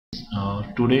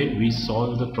Today we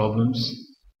solve the problems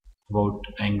about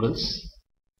angles.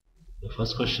 The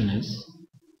first question is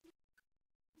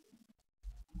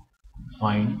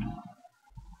find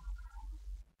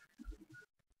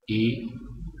A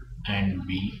and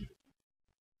B.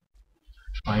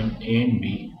 Find A and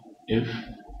B if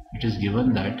it is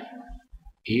given that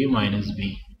A minus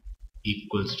B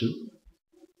equals to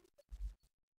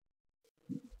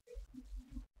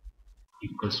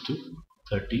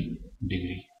 30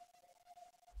 degree.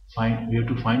 We have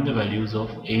to find the values of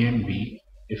A and B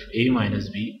if A minus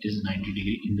B is 90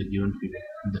 degree in the given figure.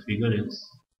 And the figure is,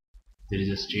 there is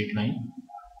a straight line,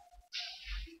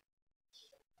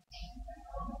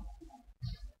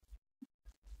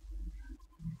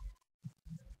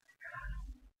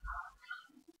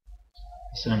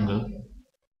 this angle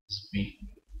is B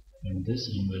and this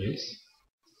angle is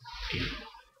A.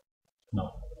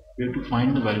 Now we have to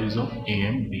find the values of A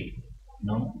and B.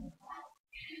 Now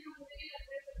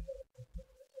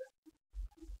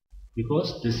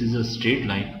because this is a straight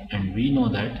line and we know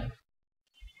that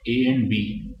A and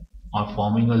B are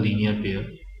forming a linear pair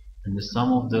and the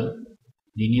sum of the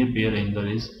linear pair angle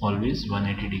is always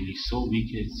 180 degrees. So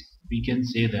we can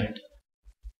say that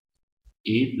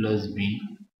A plus B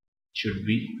should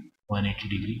be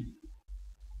 180 degree.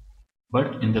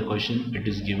 But in the question it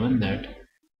is given that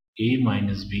A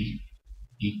minus B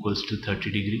equals to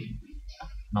 30 degree.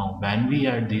 Now when we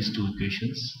add these two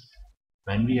equations,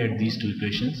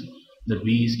 the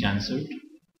B is cancelled.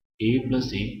 A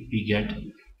plus A, we get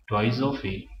twice of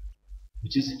A,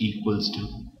 which is equals to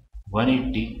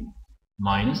 180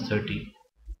 minus 30.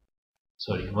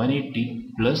 Sorry,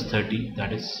 180 plus 30,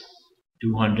 that is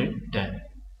 210.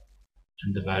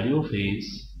 And the value of A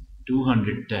is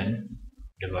 210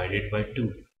 divided by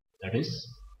 2, that is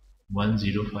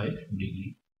 105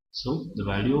 degree. So the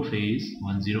value of A is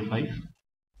 105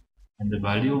 and the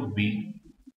value of B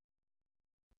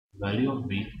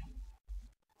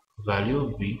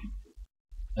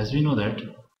as we know that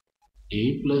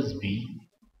A plus B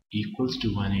equals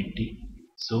to 180.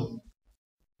 So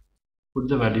put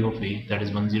the value of A, that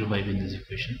is 105 in this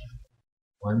equation.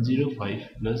 105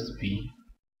 plus B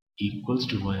equals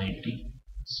to 180.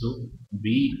 So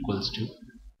B equals to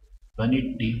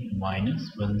 180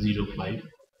 minus 105,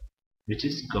 which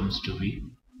comes to be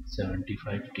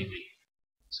 75 degree.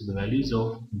 So the values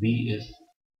of B is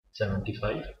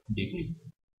 75 degree.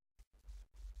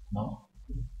 Now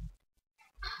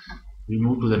we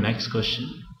move to the next question.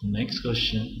 The next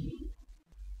question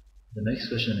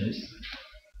is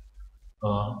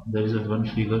there is one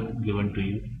figure given to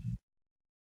you.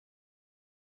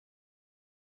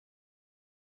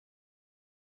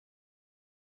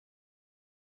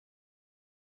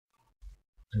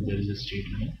 And there is a straight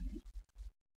line.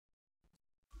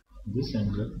 This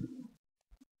angle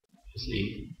is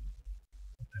A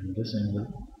and this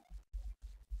angle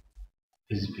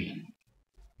is B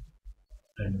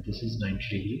and this is 90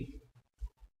 degree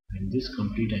and this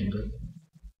complete angle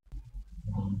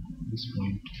on this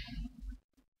point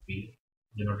B,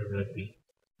 denoted by B,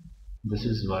 this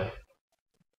is Y,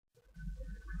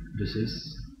 this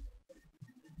is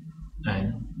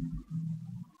N,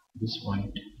 this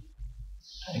point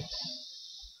X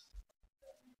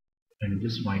and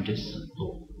this point is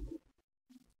O.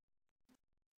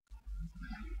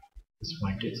 This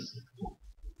point is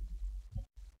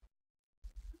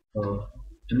O.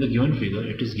 In the given figure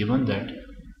it is given that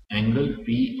angle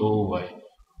POY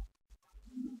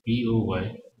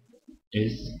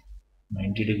is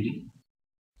 90 degree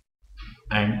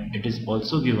and it is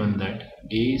also given that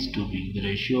A is to B, the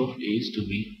ratio of A is to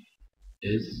B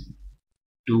is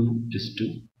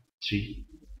 2:3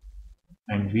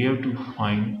 and we have to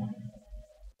find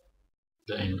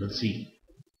the angle C.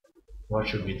 What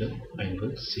should be the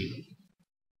angle C?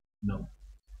 Now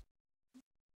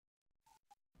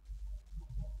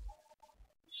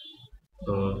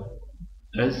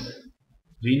as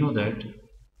we know that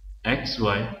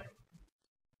XY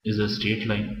is a straight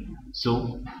line,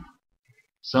 so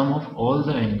sum of all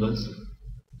the angles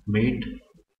made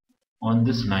on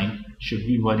this line should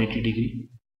be 180 degree.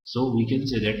 So we can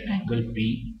say that angle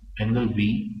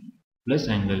B plus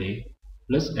angle A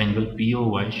plus angle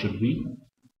POY should be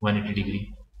 180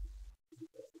 degree.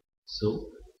 So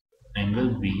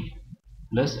angle B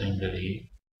plus angle A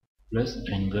plus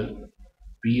angle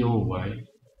POY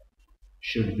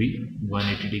should be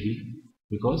 180 degree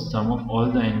because sum of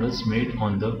all the angles made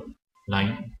on the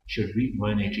line should be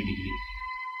 180 degree.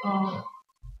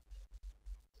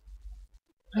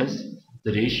 As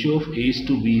the ratio of A is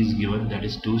to B is given, that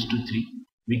is 2:3,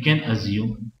 we can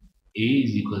assume A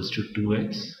is equals to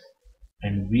 2x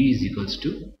and B is equals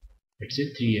to, let's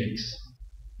say, 3x.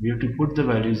 we have to put the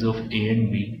values of a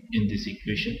and b in this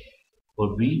equation.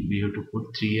 For b, we have to put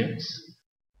 3x,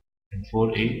 and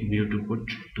for a, we have to put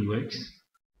 2x.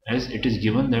 As it is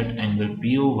given that angle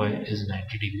POY is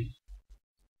 90 degree,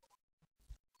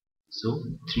 so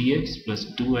 3x plus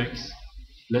 2x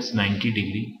plus 90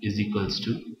 degree is equals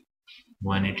to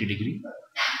 180 degree.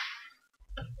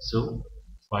 So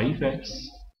 5x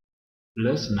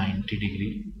plus 90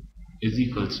 degree is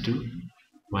equals to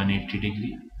 180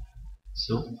 degree.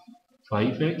 So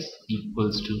 5x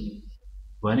equals to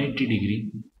 180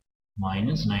 degree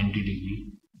minus 90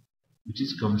 degree, which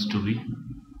is comes to be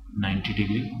 90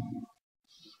 degree.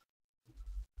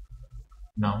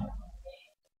 Now,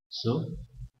 so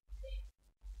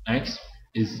x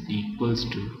is equals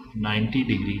to 90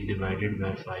 degree divided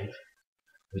by 5,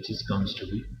 which is comes to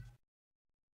be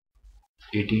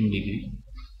 18 degree.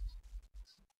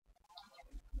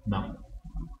 Now,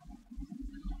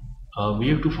 we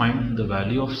have to find the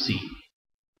value of c.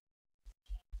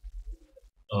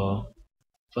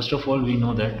 First of all, we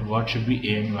know that what should be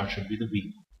a and what should be the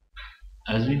b.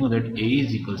 As we know that a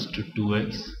is equals to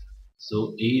 2x,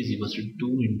 so a is equals to 2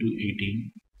 into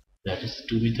 18, that is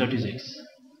 2 by 36,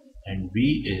 and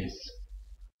b is,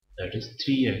 that is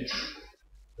 3x,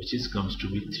 which is comes to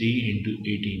be 3 into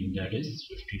 18, that is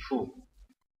 54.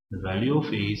 The value of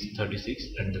a is 36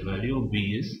 and the value of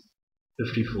b is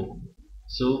 54.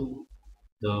 So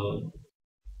the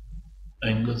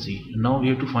angle C. Now we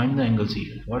have to find the angle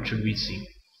C. What should we see?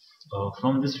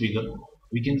 From this figure,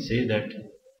 we can say that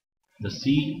the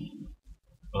C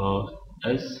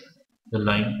as the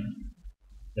line,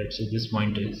 let's say this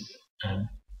point is M.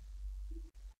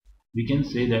 We can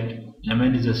say that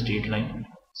MN is a straight line.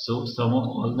 So sum of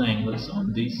all the angles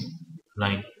on this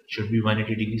line should be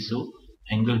 180 degrees. So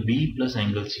angle B plus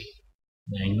angle C.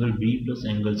 The angle B plus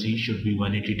angle C should be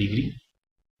 180 degree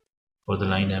for the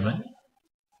line MN.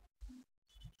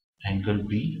 Angle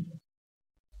B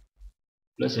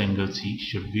plus angle C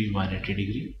should be 180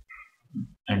 degree,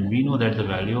 and we know that the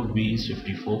value of B is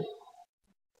 54.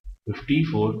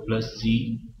 54 plus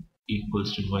C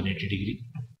equals to 180 degree.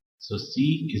 So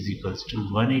C is equals to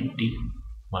 180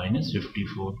 minus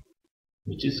 54,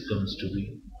 which is comes to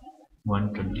be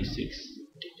 126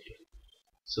 degree.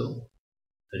 So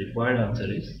the required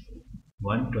answer is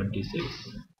 126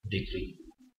 degree.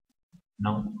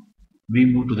 Now we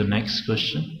move to the next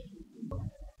question.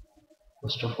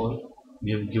 First of all,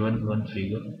 we have given one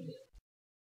figure.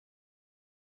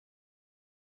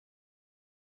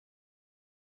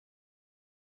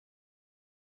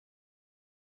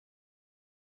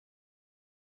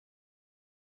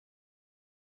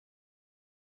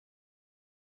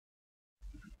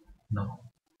 Now,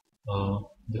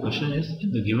 the question is,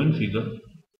 in the given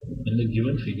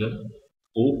figure,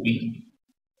 OP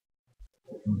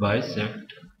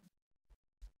bisect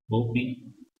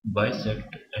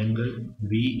angle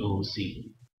VOC.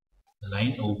 The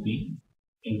line OP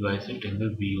is bisect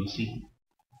angle VOC,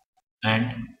 and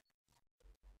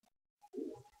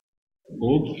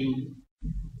OQ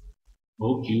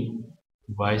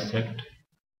bisect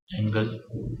angle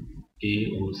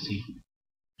AOC.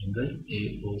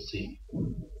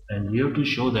 And we have to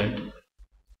show that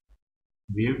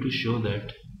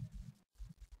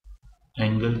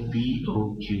angle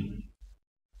POQ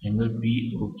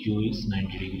is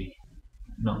 90 degree.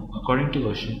 Now, according to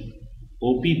question,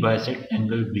 OP bisect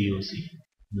angle BOC.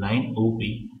 Line OP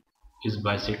is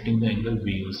bisecting the angle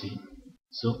BOC.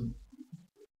 So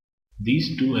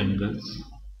these two angles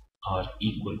are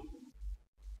equal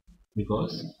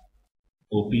because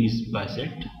OP is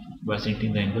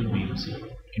bisecting the angle BOC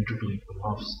into two equal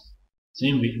halves.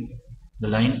 Same way, the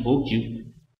line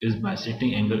OQ is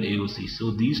bisecting angle AOC.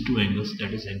 So these two angles,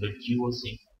 that is angle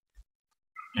QOC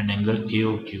and angle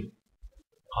AOQ,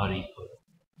 are equal.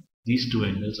 These two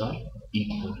angles are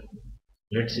equal.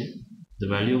 Let's say the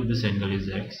value of this angle is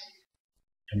x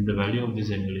and the value of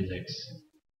this angle is x,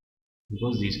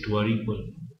 because these two are equal.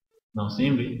 Now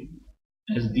same way,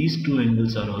 as these two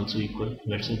angles are also equal,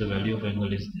 let's say the value of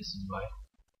angle is this is y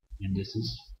and this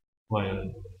is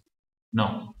y.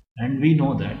 Now, and we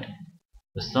know that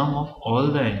the sum of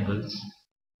all the angles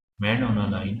made on a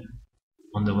line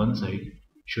on the one side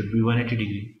should be 180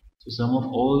 degree. So sum of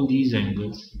all these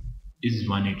angles is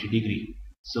 180 degree.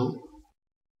 So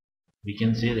we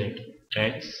can say that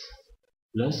x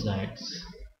plus y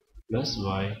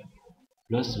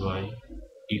plus y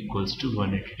equals to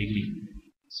 180 degree.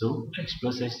 So x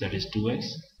plus x, that is 2x,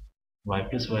 y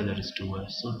plus y, that is 2y.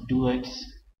 So 2x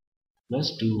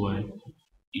plus 2y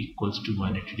equals to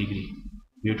 180 degree.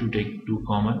 We have to take 2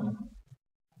 common.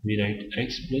 We write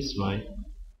x plus y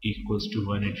equals to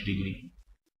 180 degree.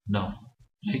 Now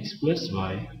x plus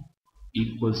y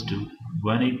equals to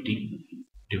 180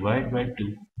 divided by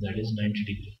 2, that is 90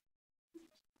 degree.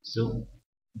 So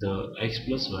the x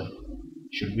plus y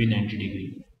should be 90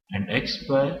 degree, and x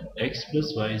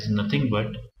plus y is nothing but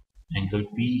angle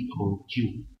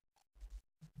POQ,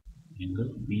 angle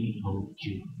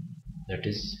POQ, that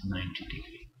is 90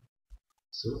 degree.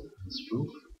 So let's prove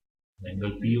the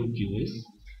angle POQ is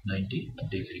 90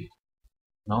 degree.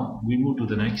 Now we move to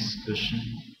the next question.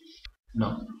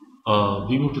 Now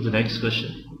we move to the next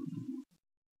question.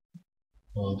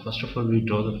 First of all, we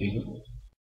draw the figure.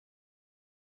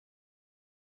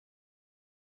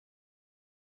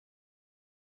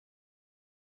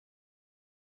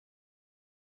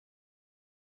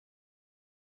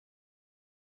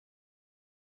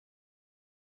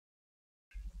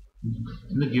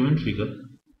 In the given figure,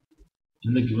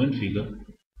 in the given figure,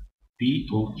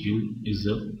 POQ is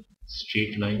a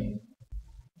straight line,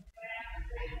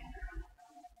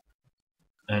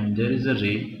 and there is a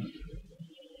ray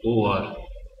OR.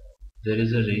 There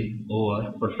is a ray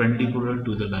OR perpendicular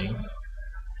to the line,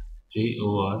 ray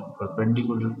OR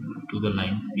perpendicular to the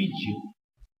line PQ,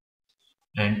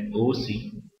 and OC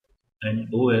and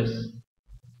OS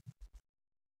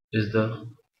is the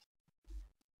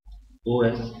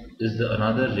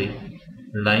another ray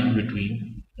lying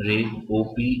between ray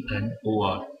OP and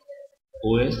OR.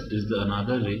 OS is the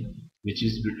another ray which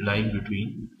is lying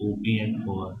between OP and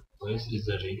OR. OS is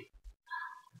a ray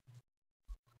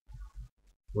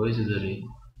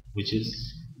which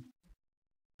is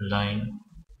lying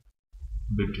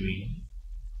between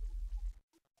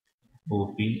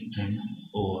OP and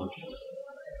OR.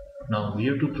 Now we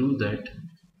have to prove that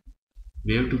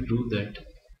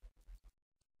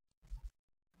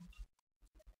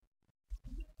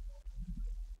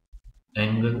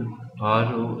angle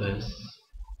ROS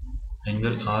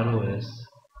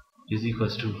is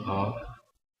equals to half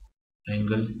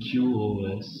angle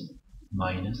QOS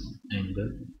minus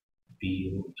angle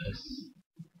POS.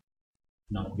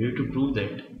 Now we have to prove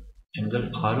that angle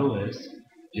ROS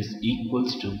is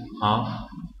equals to half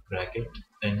bracket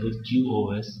angle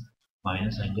QOS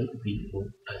minus angle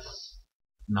POS.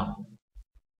 Now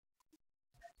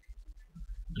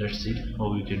let's see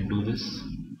how we can do this.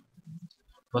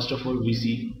 First of all, we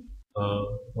see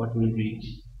what will be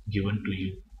given to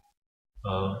you.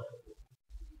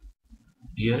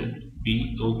 Here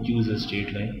POQ is a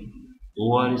straight line,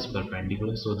 OR is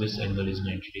perpendicular, so this angle is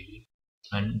 90 degree,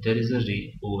 and there is a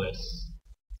ray OS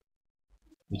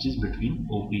which is between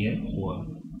OP and OR.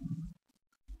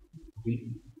 Okay.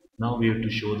 Now we have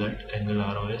to show that angle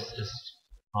ROS is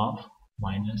half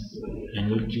minus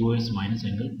angle QOS minus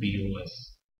angle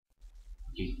POS.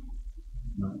 Okay.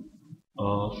 Now,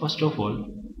 first of all,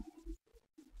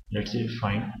 let's say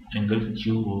find angle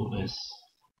QOS.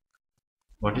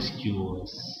 What is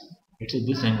QOS? Let's say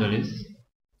this angle is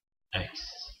X.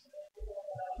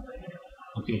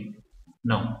 Okay.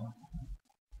 Now,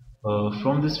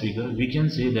 from this figure, we can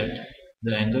say that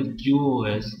the angle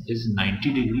QOS is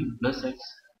 90 degree plus X.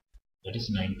 That is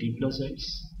 90 plus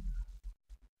X.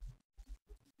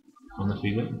 From the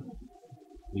figure,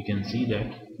 we can see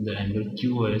that the angle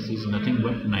QOS is nothing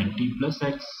but 90 plus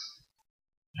X.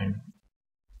 And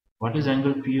what is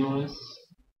angle POS?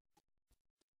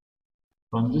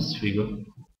 From this figure,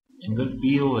 angle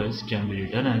POS can be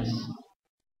written as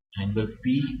angle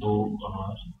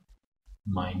POR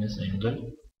minus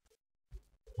angle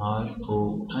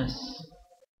ROS.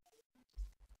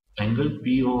 Angle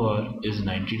POR is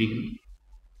 90 degree.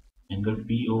 Angle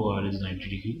POR is 90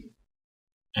 degree,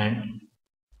 and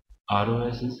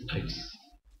ROS is X.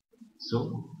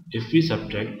 So if we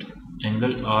subtract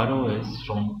angle ROS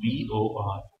from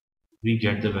POR, we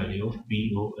get the value of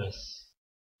POS.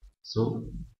 So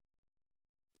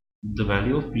the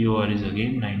value of POR is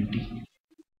again 90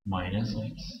 minus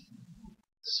X.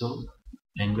 So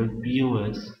angle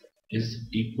POS is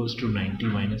equals to 90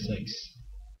 minus X.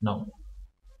 Now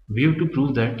we have to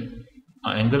prove that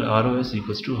angle ROS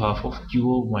equals to half of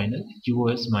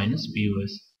QOS minus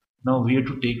POS. Now we have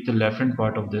to take the left hand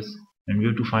part of this, and we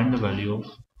have to find the value of,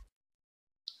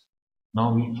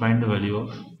 now we find the value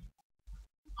of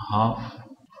half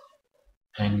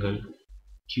angle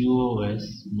QOS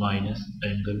minus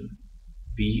angle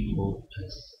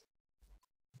POS,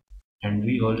 and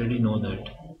we already know that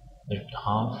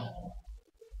half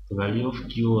the value of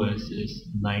QOS is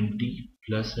 90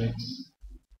 plus X,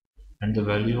 and the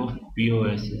value of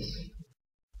POS is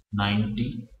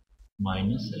 90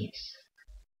 minus X.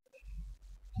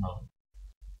 Now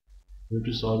we have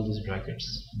to solve these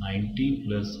brackets. 90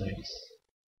 plus X,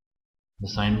 the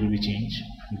sign will be changed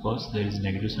because there is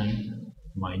negative sign,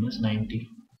 minus 90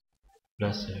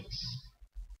 plus X.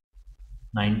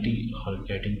 90 are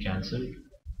getting cancelled.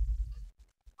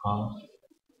 Half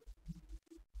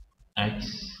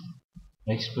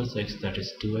x plus x, that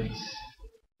is 2x.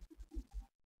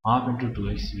 Half into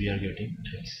 2x, we are getting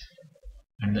x.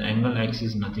 And the angle x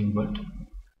is nothing but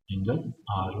angle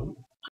ROH.